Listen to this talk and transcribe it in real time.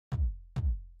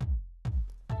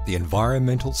the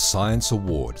Environmental Science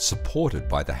Award supported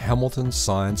by the Hamilton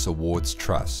Science Awards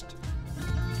Trust.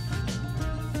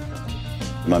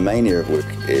 My main area of work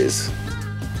is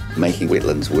making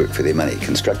wetlands work for their money,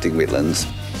 constructing wetlands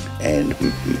and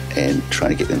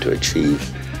trying to get them to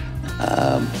achieve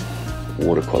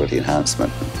water quality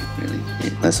enhancement. Really,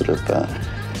 they're sort of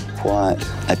quiet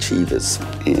achievers.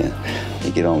 Yeah, they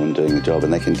get on and doing the job,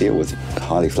 and they can deal with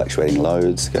highly fluctuating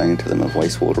loads going into them of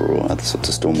wastewater or other sorts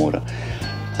of stormwater,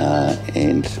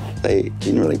 and they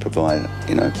generally provide,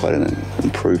 quite an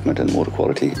improvement in water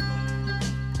quality.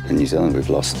 In New Zealand, we've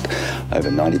lost over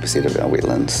 90% of our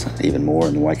wetlands, even more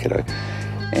in the Waikato,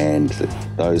 and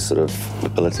those sort of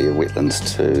ability of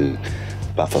wetlands to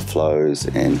buffer flows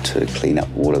and to clean up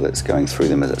water that's going through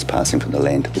them as it's passing from the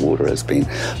land to the water has been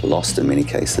lost in many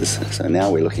cases. So now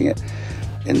we're looking at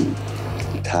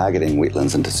targeting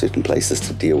wetlands into certain places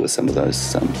to deal with some of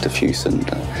those diffuse and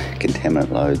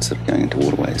contaminant loads that are going into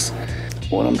waterways.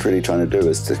 What I'm really trying to do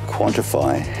is to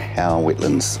quantify how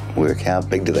wetlands work, how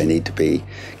big do they need to be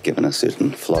given a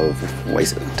certain flow of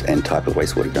waste and type of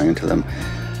wastewater going into them,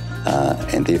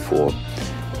 and therefore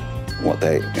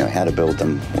how to build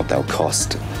them, what they'll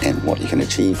cost, and what you can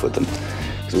achieve with them.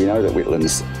 Because we know that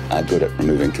wetlands are good at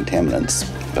removing contaminants,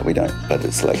 but we don't. But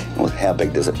it's like, well, how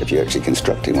big does it? If you're actually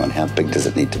constructing one, how big does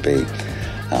it need to be?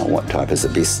 What type is the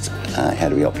best? How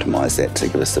do we optimise that to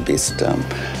give us the best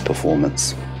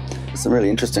performance? Some really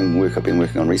interesting work I've been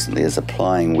working on recently is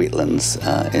applying wetlands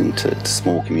into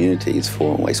small communities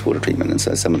for wastewater treatment. And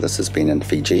so some of this has been in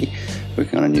Fiji,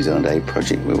 working on a New Zealand Aid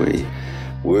project where we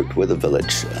worked with a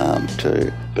village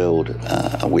to build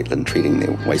a wetland treating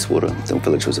their wastewater. The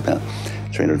village was about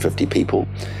 350 people.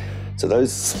 So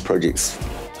those projects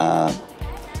are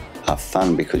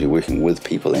fun because you're working with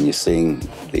people and you're seeing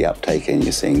the uptake and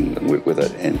you're seeing them work with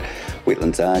it. And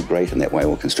wetlands are great in that way,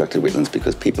 or constructed wetlands,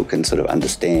 because people can sort of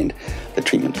understand the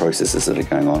treatment processes that are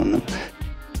going on in them.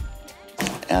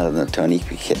 Out of the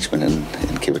Taoniki catchment in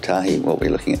Kibatahi, what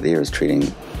we're looking at there is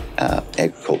treating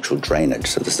agricultural drainage.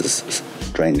 So this is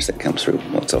drainage that comes through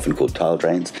what's often called tile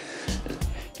drains.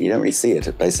 You don't really see it.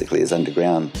 It basically is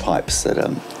underground pipes that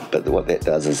but what that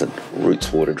does is it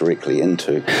routes water directly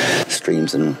into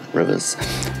streams and rivers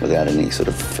without any sort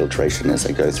of filtration as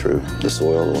they go through the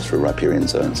soil or through riparian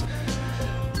zones.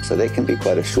 So that can be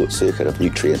quite a short circuit of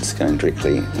nutrients going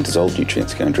directly, and dissolved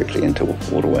nutrients going directly into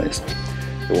waterways.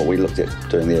 So what we looked at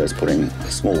doing there is putting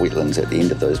small wetlands at the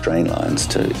end of those drain lines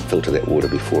to filter that water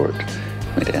before it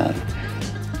went out.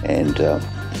 And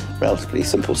relatively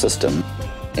simple system,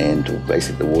 and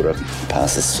basically the water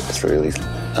passes through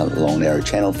a long narrow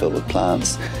channel filled with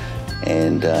plants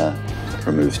and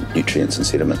removes nutrients and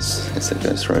sediments as it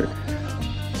goes through.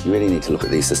 You really need to look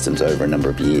at these systems over a number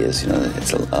of years.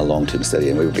 It's a long-term study,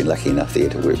 and we've been lucky enough there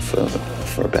to work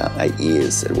for about 8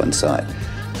 years at one site,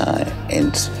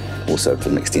 and also for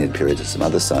an extended period at some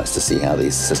other sites to see how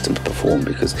these systems perform,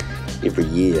 because every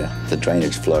year the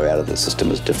drainage flow out of the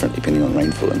system is different depending on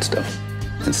rainfall and stuff.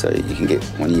 And so you can get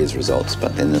one year's results,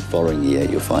 but then the following year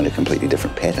you'll find a completely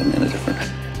different pattern and a different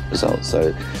result.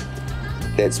 So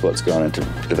that's what's gone into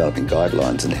developing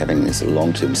guidelines and having these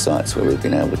long-term sites where we've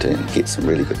been able to get some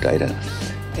really good data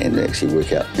and actually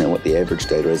work out what the average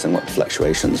data is and what the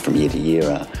fluctuations from year to year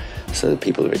are, so that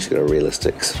people have actually got a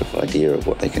realistic sort of idea of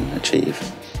what they can achieve.